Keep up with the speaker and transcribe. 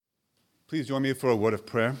Please join me for a word of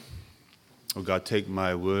prayer. Oh God, take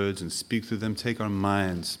my words and speak through them. Take our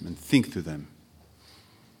minds and think through them.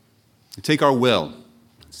 Take our will,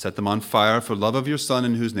 set them on fire for love of your Son,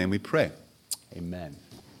 in whose name we pray. Amen.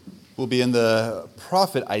 We'll be in the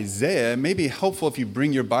prophet Isaiah. It may be helpful if you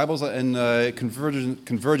bring your Bibles. In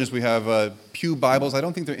Convergence, we have pew Bibles. I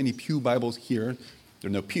don't think there are any pew Bibles here. There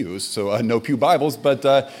are no pews, so no pew Bibles. But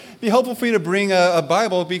it'd be helpful for you to bring a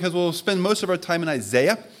Bible because we'll spend most of our time in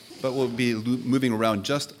Isaiah, but we'll be moving around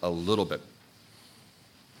just a little bit.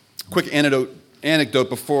 Quick anecdote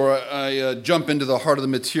before I jump into the heart of the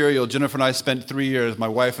material. Jennifer and I spent 3 years, my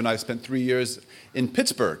wife and I spent 3 years in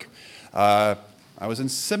Pittsburgh. I was in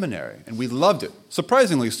seminary, and we loved it.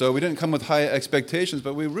 Surprisingly so. We didn't come with high expectations,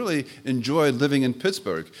 but we really enjoyed living in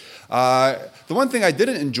Pittsburgh. The one thing I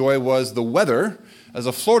didn't enjoy was the weather. As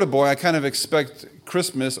a Florida boy, I kind of expect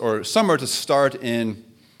Christmas or summer to start in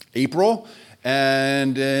April.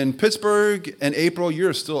 And in Pittsburgh, in April,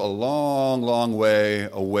 you're still a long, long way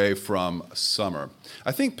away from summer.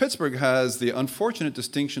 I think Pittsburgh has the unfortunate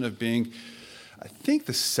distinction of being, I think,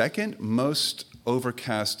 the second most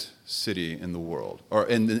overcast city in the world, or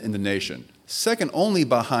in the nation. Second only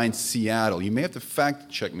behind Seattle. You may have to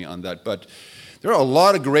fact check me on that, but there are a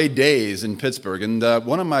lot of gray days in Pittsburgh. And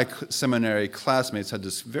one of my seminary classmates had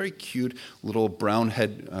this very cute little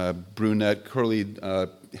brown-haired, brunette,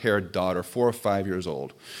 curly-haired daughter, 4 or 5 years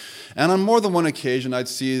old. And on more than one occasion, I'd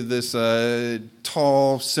see this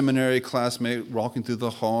tall seminary classmate walking through the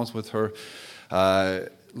halls with her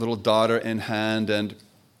little daughter in hand. And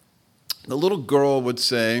the little girl would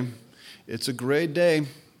say, "It's a gray day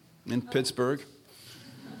in Pittsburgh,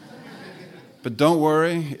 but don't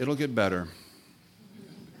worry, it'll get better."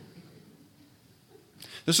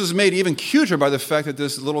 This was made even cuter by the fact that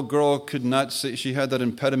this little girl could not say, she had that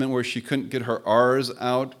impediment where she couldn't get her R's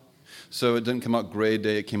out, so it didn't come out gray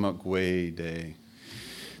day, it came out gway day.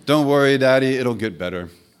 Don't worry, Daddy, it'll get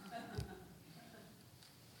better.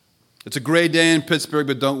 It's a gray day in Pittsburgh,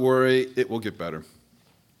 but don't worry, it will get better.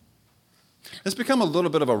 It's become a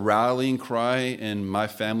little bit of a rallying cry in my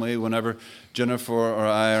family whenever Jennifer or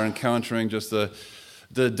I are encountering just the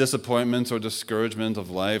disappointments or discouragement of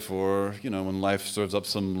life, or, when life serves up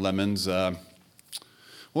some lemons. We'll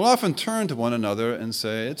often turn to one another and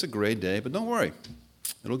say, "It's a great day, but don't worry,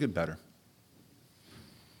 it'll get better."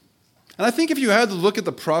 And I think if you had to look at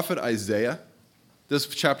the prophet Isaiah, this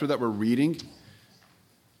chapter that we're reading,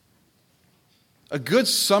 a good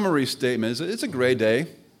summary statement is, it's a great day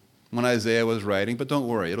when Isaiah was writing, but don't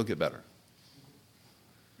worry, it'll get better.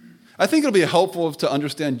 I think it'll be helpful to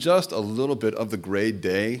understand just a little bit of the gray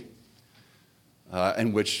day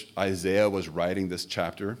in which Isaiah was writing this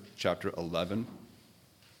chapter 11.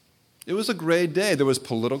 It was a gray day. There was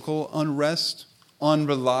political unrest,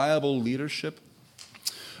 unreliable leadership.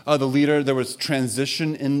 There was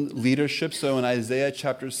transition in leadership. So in Isaiah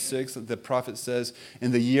chapter 6, the prophet says,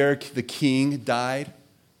 in the year the king died,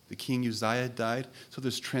 the king Uzziah died. So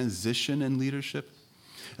there's transition in leadership.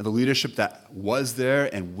 And the leadership that was there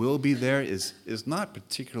and will be there is not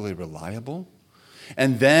particularly reliable.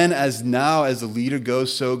 And then as the leader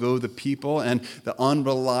goes, so go the people. And the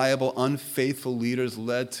unreliable, unfaithful leaders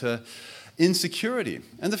led to insecurity.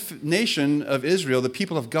 And the nation of Israel, the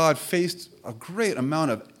people of God, faced a great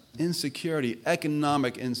amount of insecurity,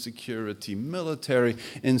 economic insecurity, military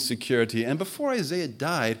insecurity. And before Isaiah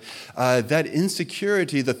died, that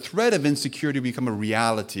insecurity, the threat of insecurity would become a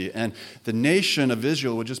reality. And the nation of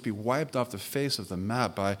Israel would just be wiped off the face of the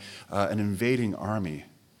map by an invading army.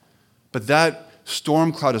 But that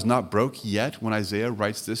storm cloud is not broke yet when Isaiah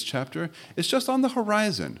writes this chapter. It's just on the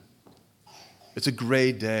horizon. It's a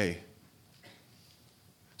gray day.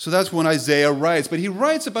 So that's when Isaiah writes. But he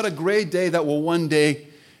writes about a gray day that will one day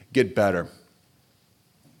get better.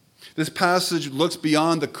 This passage looks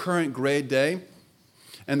beyond the current gray day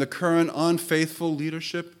and the current unfaithful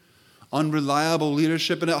leadership, unreliable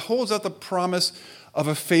leadership, and it holds out the promise of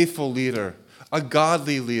a faithful leader, a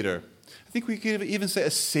godly leader. I think we could even say a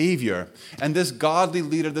savior. And this godly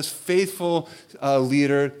leader, this faithful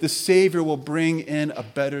leader, the savior will bring in a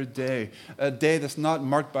better day. A day that's not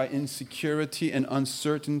marked by insecurity and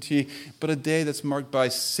uncertainty, but a day that's marked by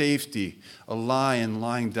safety, a lion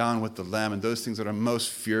lying down with the lamb. And those things that are most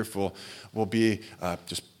fearful will be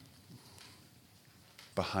just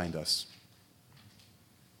behind us.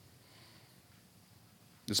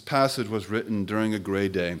 This passage was written during a gray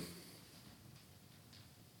day.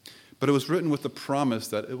 But it was written with the promise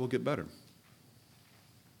that it will get better.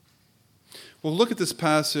 We'll look at this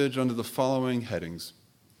passage under the following headings.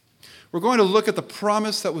 We're going to look at the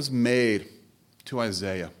promise that was made to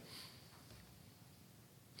Isaiah.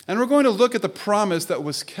 And we're going to look at the promise that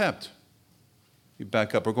was kept You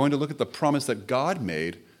back up. We're going to look at the promise that God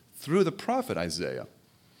made through the prophet Isaiah.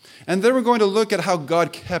 And then we're going to look at how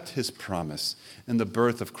God kept his promise in the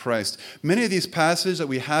birth of Christ. Many of these passages that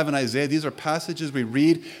we have in Isaiah, these are passages we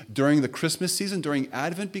read during the Christmas season, during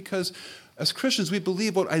Advent, because as Christians, we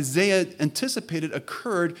believe what Isaiah anticipated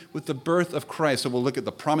occurred with the birth of Christ. So we'll look at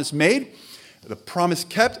the promise made, the promise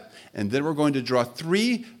kept, and then we're going to draw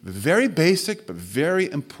three very basic but very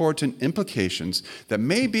important implications that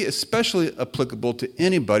may be especially applicable to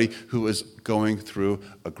anybody who is going through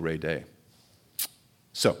a gray day.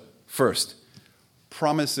 So, first,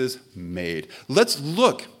 promises made. Let's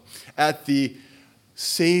look at the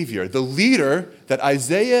Savior, the leader that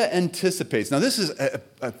Isaiah anticipates. Now, this is a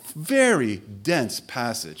very dense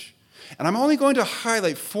passage. And I'm only going to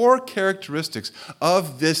highlight four characteristics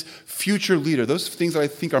of this future leader, those things that I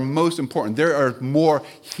think are most important. There are more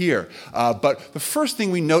here. But the first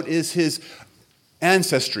thing we note is his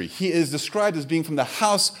ancestry. He is described as being from the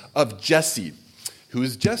house of Jesse. Who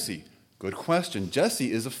is Jesse? Good question.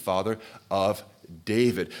 Jesse is the father of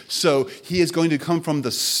David. So he is going to come from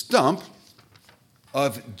the stump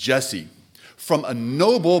of Jesse, from a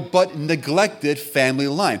noble but neglected family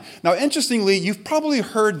line. Now, interestingly, you've probably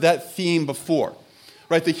heard that theme before,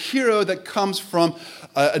 right? The hero that comes from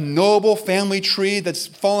a noble family tree that's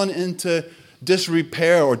fallen into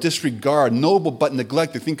disrepair or disregard, noble but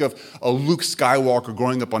neglected. Think of a Luke Skywalker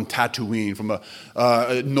growing up on Tatooine from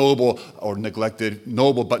a noble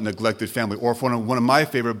but neglected family. Or from one of my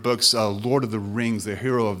favorite books, Lord of the Rings, the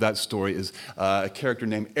hero of that story is a character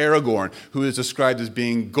named Aragorn, who is described as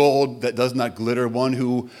being gold that does not glitter, one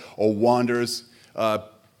who wanders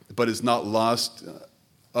but is not lost.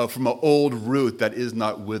 From an old root that is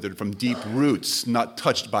not withered, from deep roots not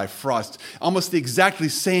touched by frost. Almost the exactly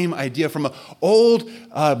same idea. From an old,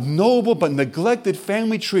 noble but neglected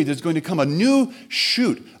family tree, there's going to come a new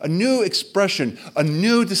shoot, a new expression, a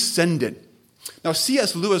new descendant. Now,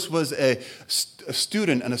 C.S. Lewis was a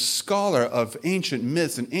student and a scholar of ancient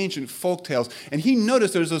myths and ancient folktales, and he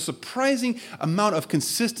noticed there's a surprising amount of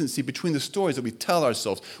consistency between the stories that we tell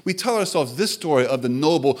ourselves. We tell ourselves this story of the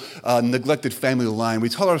noble, neglected family line. We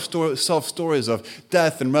tell ourselves stories of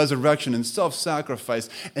death and resurrection and self-sacrifice.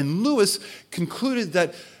 And Lewis concluded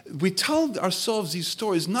that we tell ourselves these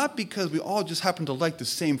stories not because we all just happen to like the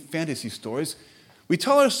same fantasy stories. We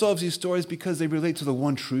tell ourselves these stories because they relate to the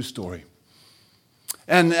one true story.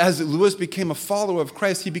 And as Lewis became a follower of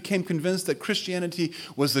Christ, he became convinced that Christianity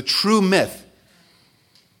was the true myth,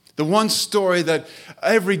 the one story that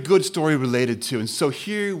every good story related to. And so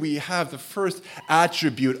here we have the first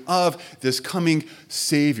attribute of this coming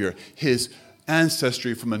Savior, his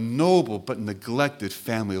ancestry from a noble but neglected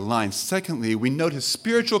family line. Secondly, we note his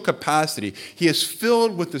spiritual capacity. He is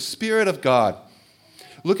filled with the Spirit of God.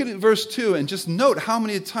 Look at verse 2 and just note how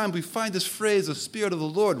many times we find this phrase, the Spirit of the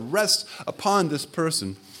Lord rests upon this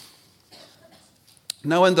person.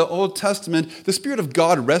 Now, in the Old Testament, the Spirit of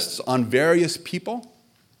God rests on various people.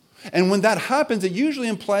 And when that happens, it usually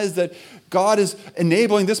implies that God is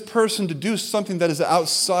enabling this person to do something that is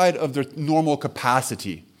outside of their normal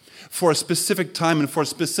capacity for a specific time and for a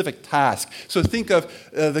specific task. So think of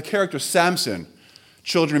the character Samson.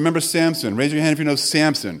 Children, remember Samson. Raise your hand if you know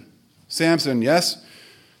Samson. Samson, yes?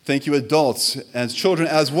 Thank you, adults, and children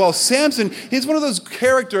as well. Samson, he's one of those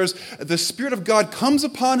characters, the Spirit of God comes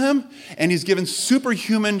upon him, and he's given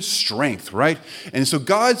superhuman strength, right? And so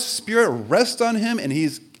God's Spirit rests on him, and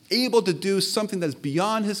he's able to do something that's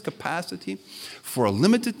beyond his capacity for a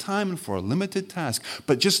limited time and for a limited task.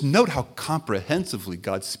 But just note how comprehensively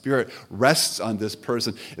God's Spirit rests on this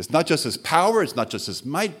person. It's not just his power, it's not just his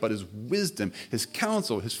might, but his wisdom, his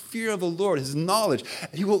counsel, his fear of the Lord, his knowledge.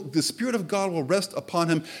 The Spirit of God will rest upon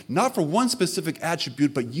him, not for one specific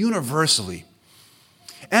attribute, but universally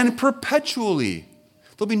and perpetually.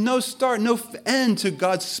 There'll be no start, no end to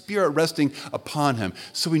God's Spirit resting upon him.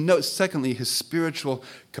 So we note, secondly, his spiritual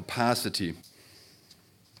capacity.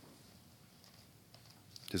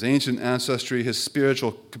 His ancient ancestry, his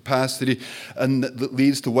spiritual capacity, and that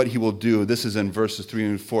leads to what he will do. This is in verses 3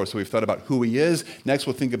 and 4. So we've thought about who he is. Next,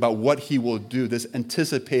 we'll think about what he will do, this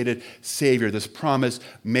anticipated Savior, this promise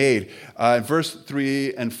made. In verse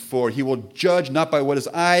 3 and 4, he will judge not by what his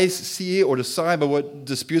eyes see or decide by what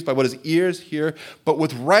disputes by what his ears hear, but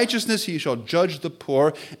with righteousness he shall judge the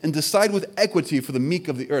poor and decide with equity for the meek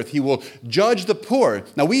of the earth. He will judge the poor.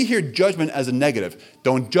 Now, we hear judgment as a negative.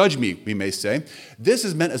 Don't judge me, we may say. This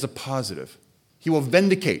is meant as a positive. He will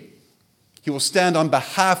vindicate. He will stand on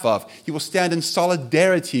behalf of. He will stand in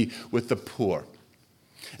solidarity with the poor.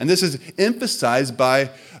 And this is emphasized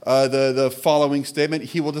by the following statement.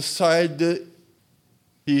 He will decide,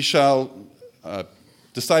 he shall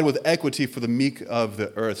Decide with equity for the meek of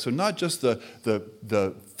the earth. So not just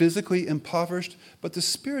the physically impoverished, but the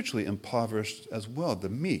spiritually impoverished as well, the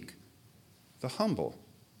meek, the humble.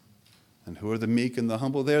 And who are the meek and the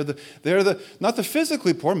humble? They're not the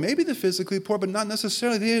physically poor, maybe the physically poor, but not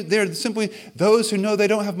necessarily. They're simply those who know they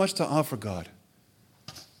don't have much to offer God.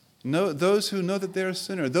 Those who know that they're a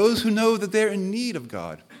sinner. Those who know that they're in need of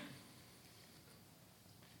God.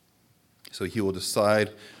 So he will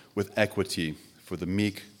decide with equity for the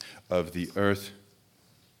meek of the earth.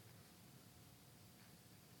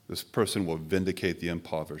 This person will vindicate the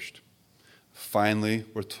impoverished. Finally,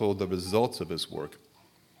 we're told the results of his work.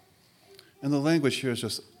 And the language here is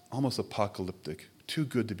just almost apocalyptic, too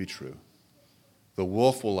good to be true. The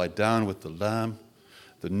wolf will lie down with the lamb.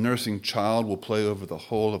 The nursing child will play over the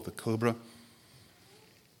hole of the cobra.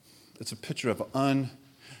 It's a picture of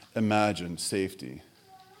unimagined safety,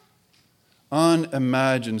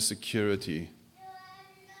 unimagined security,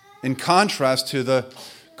 in contrast to the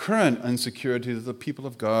current insecurity that the people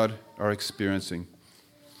of God are experiencing.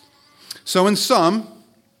 So in sum,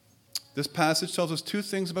 this passage tells us two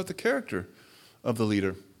things about the character of the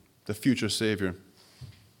leader, the future Savior.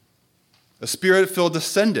 A Spirit-filled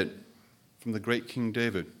descendant from the great King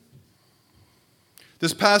David.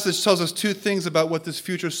 This passage tells us two things about what this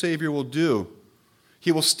future Savior will do.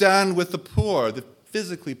 He will stand with the poor, the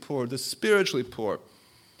physically poor, the spiritually poor,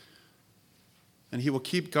 and he will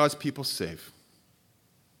keep God's people safe.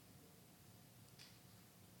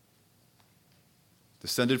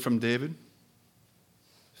 Descended from David,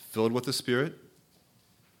 filled with the Spirit,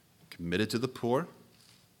 committed to the poor,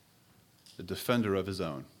 the defender of his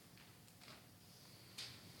own.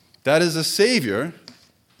 That is a Savior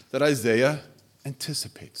that Isaiah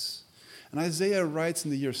anticipates. And Isaiah writes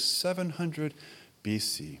in the year 700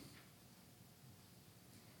 BC.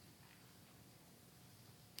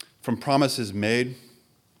 From promises made,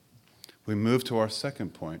 we move to our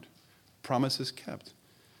second point, promises kept.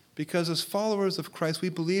 Because as followers of Christ, we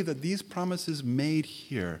believe that these promises made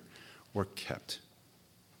here were kept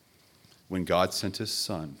when God sent his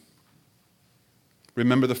Son.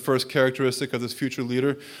 Remember the first characteristic of this future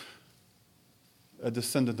leader? A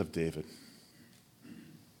descendant of David.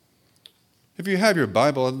 If you have your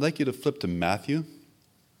Bible, I'd like you to flip to Matthew.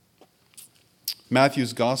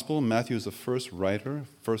 Matthew's gospel. Matthew is the first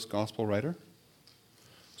gospel writer.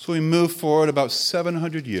 So we move forward about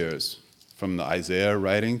 700 years from the Isaiah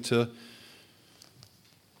writing to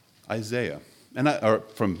Isaiah, or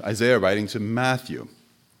from Isaiah writing to Matthew.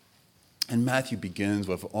 And Matthew begins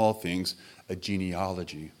with, all things, a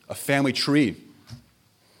genealogy, a family tree.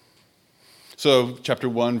 So, chapter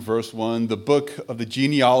 1, verse 1, the book of the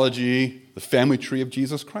genealogy, the family tree of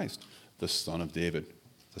Jesus Christ, the son of David,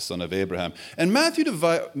 the son of Abraham. And Matthew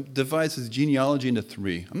divides his genealogy into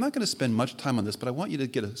three. I'm not going to spend much time on this, but I want you to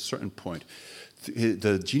get a certain point.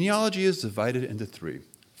 The genealogy is divided into three.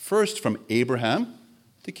 First, from Abraham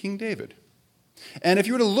to King David. And if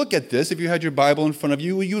you were to look at this, if you had your Bible in front of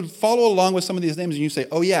you, you would follow along with some of these names and you say,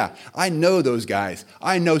 oh yeah, I know those guys.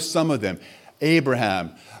 I know some of them.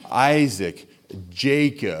 Abraham, Isaac,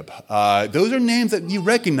 Jacob. Those are names that you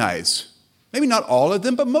recognize. Maybe not all of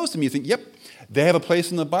them, but most of them you think, yep, they have a place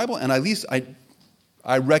in the Bible, and at least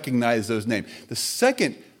I recognize those names. The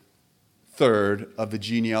second third of the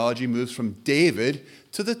genealogy moves from David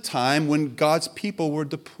to the time when God's people were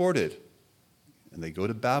deported. And they go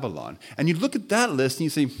to Babylon. And you look at that list and you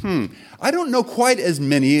say, I don't know quite as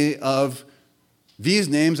many of these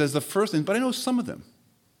names as the first name, but I know some of them.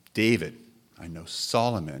 David. I know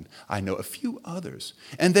Solomon. I know a few others.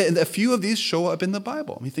 And a few of these show up in the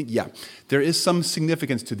Bible. And you think, yeah, there is some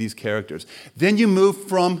significance to these characters. Then you move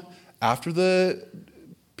from, after the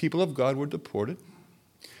people of God were deported,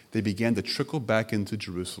 they began to trickle back into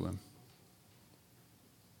Jerusalem.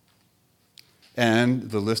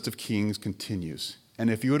 And the list of kings continues. And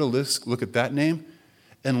if you were to look at that name,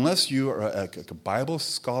 unless you are a Bible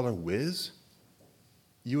scholar whiz,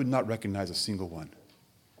 you would not recognize a single one.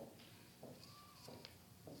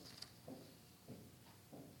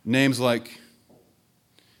 Names like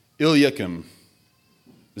Eliakim,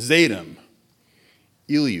 Zadam,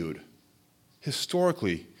 Eliud,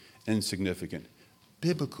 historically insignificant,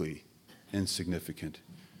 biblically insignificant.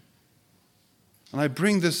 And I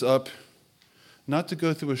bring this up not to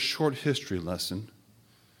go through a short history lesson,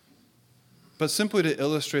 but simply to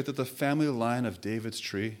illustrate that the family line of David's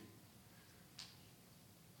tree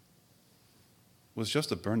was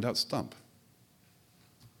just a burned out stump.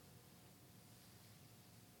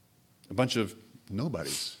 A bunch of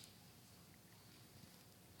nobodies.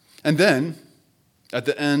 And then, at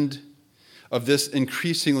the end of this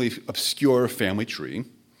increasingly obscure family tree,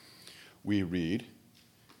 we read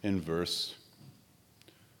in verse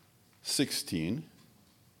 16,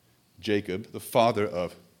 Jacob, the father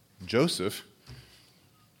of Joseph,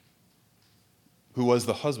 who was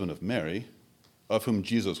the husband of Mary, of whom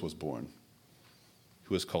Jesus was born,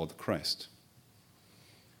 who is called the Christ,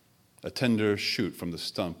 a tender shoot from the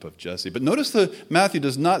stump of Jesse. But notice that Matthew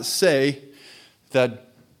does not say that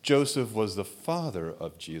Joseph was the father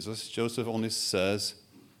of Jesus. Joseph only says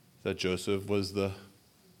that Joseph was the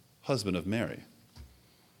husband of Mary.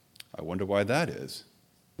 I wonder why that is.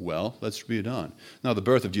 Well, let's read on. Now, the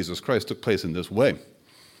birth of Jesus Christ took place in this way.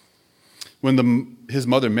 When his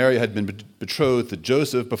mother Mary had been betrothed to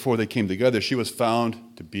Joseph, before they came together, she was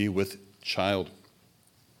found to be with child.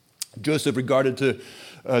 Joseph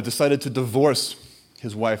decided to divorce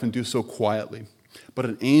his wife and do so quietly. But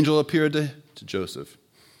an angel appeared to Joseph.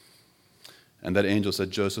 And that angel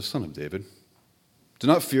said, "Joseph, son of David, do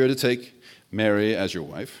not fear to take Mary as your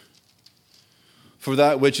wife, for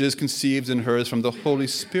that which is conceived in her is from the Holy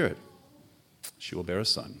Spirit. She will bear a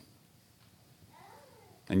son,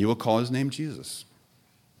 and you will call his name Jesus."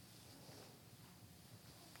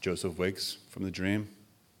 Joseph wakes from the dream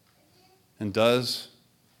and does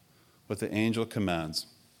what the angel commands.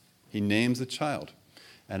 He names the child.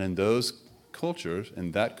 And in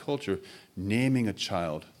that culture, naming a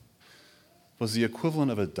child was the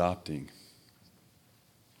equivalent of adopting,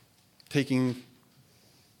 taking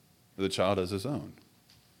the child as his own.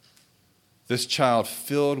 This child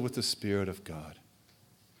filled with the Spirit of God.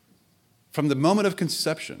 From the moment of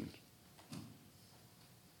conception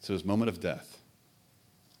to his moment of death,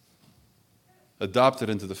 adopted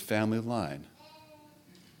into the family line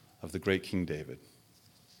of the great King David.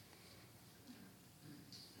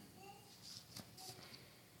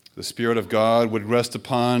 The Spirit of God would rest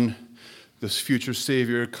upon this future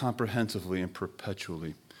Savior comprehensively and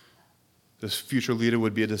perpetually. This future leader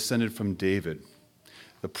would be a descendant from David.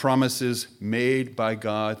 The promises made by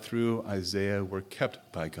God through Isaiah were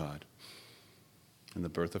kept by God in the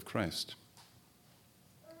birth of Christ.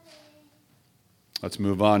 Let's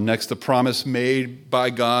move on. Next, the promise made by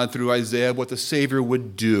God through Isaiah, what the Savior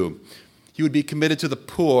would do. He would be committed to the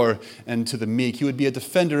poor and to the meek. He would be a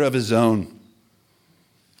defender of his own.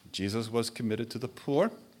 Jesus was committed to the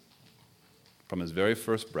poor from his very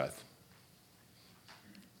first breath.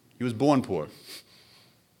 He was born poor,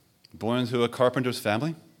 born into a carpenter's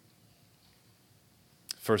family.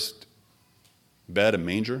 First bed, a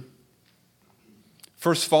manger.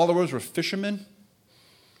 First followers were fishermen.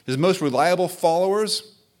 His most reliable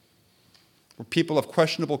followers were people of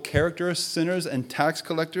questionable character, sinners and tax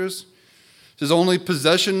collectors. His only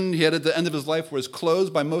possession he had at the end of his life were his clothes.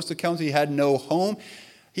 By most accounts, he had no home.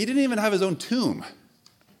 He didn't even have his own tomb.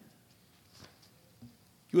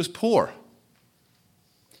 He was poor.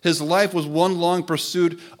 His life was one long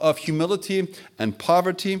pursuit of humility and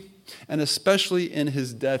poverty, and especially in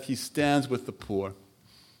his death, he stands with the poor.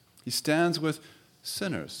 He stands with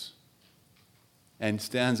sinners and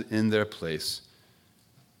stands in their place,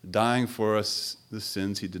 dying for us the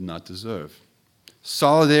sins he did not deserve.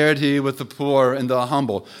 Solidarity with the poor and the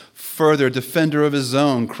humble. Further, defender of his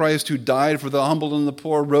own. Christ, who died for the humble and the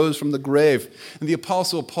poor, rose from the grave. And the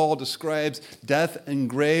Apostle Paul describes death and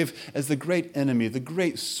grave as the great enemy, the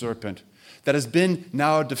great serpent that has been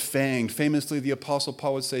now defanged. Famously, the Apostle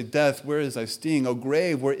Paul would say, "Death, where is thy sting? O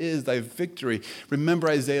grave, where is thy victory?" Remember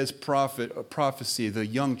Isaiah's prophecy, the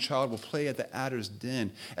young child will play at the adder's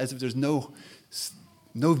den as if there's no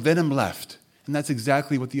venom left. And that's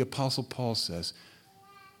exactly what the Apostle Paul says.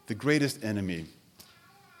 The greatest enemy,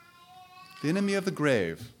 the enemy of the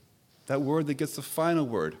grave, that word that gets the final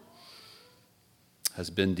word, has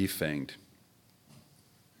been defanged.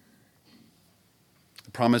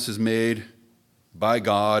 The promise is made by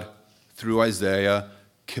God through Isaiah,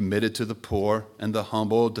 committed to the poor and the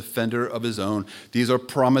humble, defender of his own. These are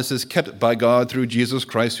promises kept by God through Jesus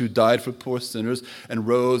Christ, who died for poor sinners and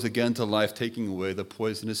rose again to life, taking away the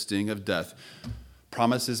poisonous sting of death.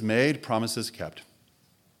 Promises made, promises kept.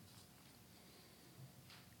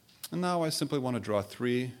 And now I simply want to draw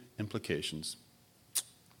three implications.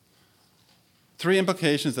 Three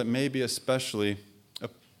implications that may be especially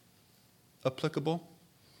applicable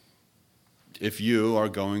if you are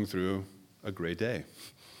going through a great day.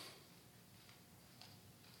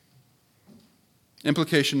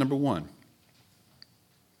 Implication number one: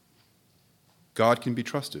 God can be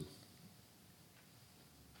trusted.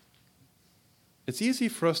 It's easy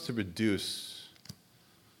for us to reduce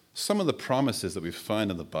some of the promises that we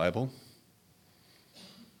find in the Bible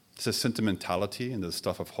to sentimentality and the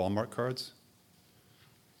stuff of Hallmark cards.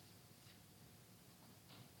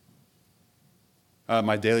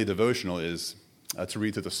 My daily devotional is to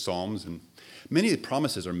read through the Psalms, and many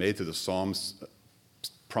promises are made through the Psalms,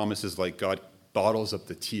 promises like God bottles up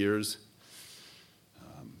the tears,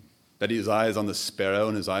 that his eye is on the sparrow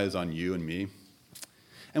and his eye is on you and me.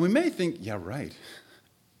 And we may think, yeah, right.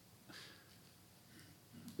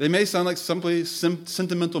 They may sound like simply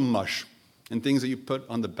sentimental mush and things that you put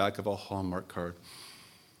on the back of a Hallmark card.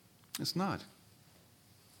 It's not.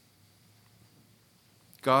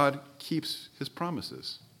 God keeps his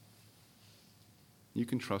promises. You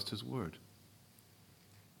can trust his word.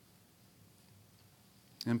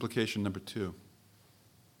 Implication number 2.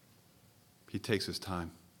 He takes his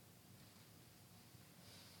time.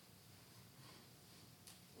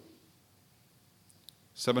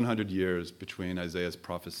 "700 years between Isaiah's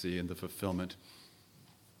prophecy and the fulfillment.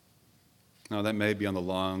 Now, that may be on the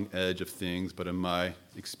long edge of things, but in my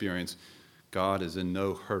experience, God is in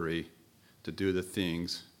no hurry to do the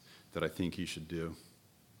things that I think he should do.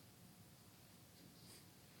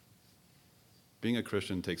 Being a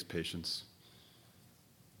Christian takes patience.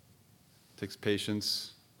 It takes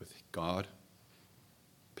patience with God,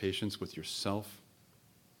 patience with yourself,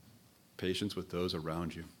 patience with those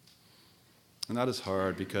around you. And that is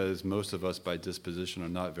hard because most of us by disposition are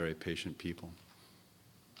not very patient people.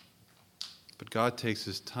 But God takes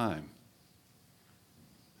his time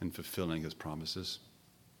in fulfilling his promises.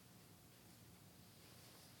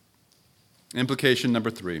 Implication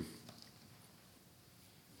number 3.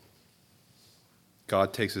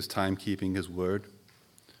 God takes his time keeping his word,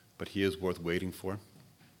 but he is worth waiting for.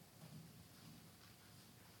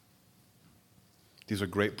 These are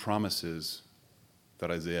great promises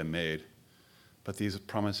that Isaiah made, but these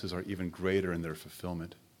promises are even greater in their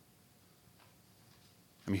fulfillment.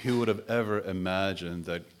 I mean, who would have ever imagined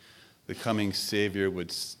that the coming Savior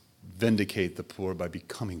would vindicate the poor by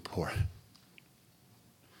becoming poor?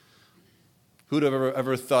 Who would have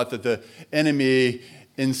ever thought that the enemy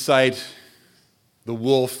inside the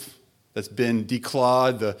wolf that's been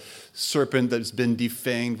declawed, the serpent that's been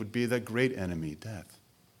defanged, would be that great enemy, death?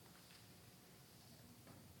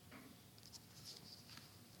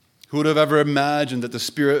 Who would have ever imagined that the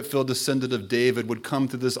Spirit-filled descendant of David would come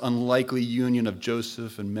to this unlikely union of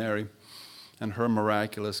Joseph and Mary and her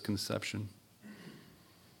miraculous conception?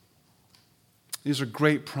 These are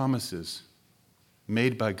great promises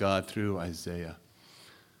made by God through Isaiah.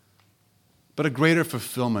 But a greater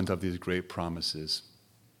fulfillment of these great promises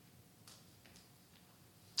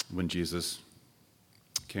when Jesus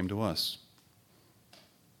came to us.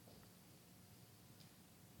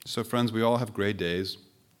 So, friends, we all have great days,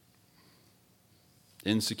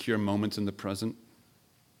 insecure moments in the present,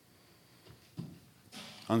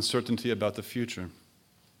 uncertainty about the future.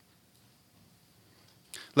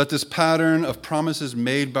 Let this pattern of promises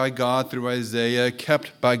made by God through Isaiah,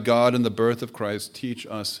 kept by God in the birth of Christ, teach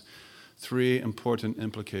us 3 important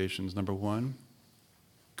implications. Number 1,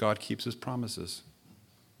 God keeps his promises.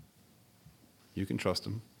 You can trust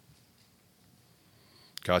him.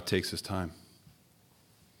 God takes his time.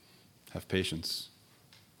 Have patience.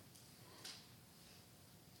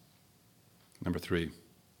 Number 3,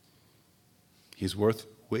 he's worth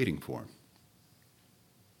waiting for.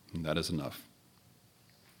 And that is enough.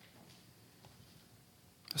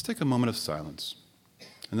 Let's take a moment of silence.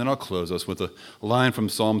 And then I'll close us with a line from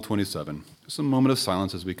Psalm 27. Just a moment of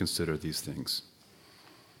silence as we consider these things.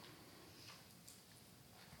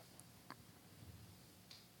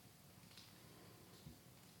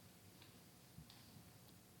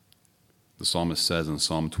 The psalmist says in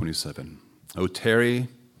Psalm 27, "O tarry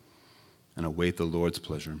and await the Lord's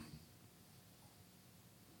pleasure.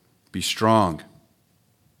 Be strong,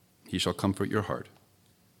 he shall comfort your heart.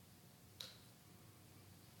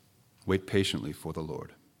 Wait patiently for the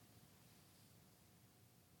Lord."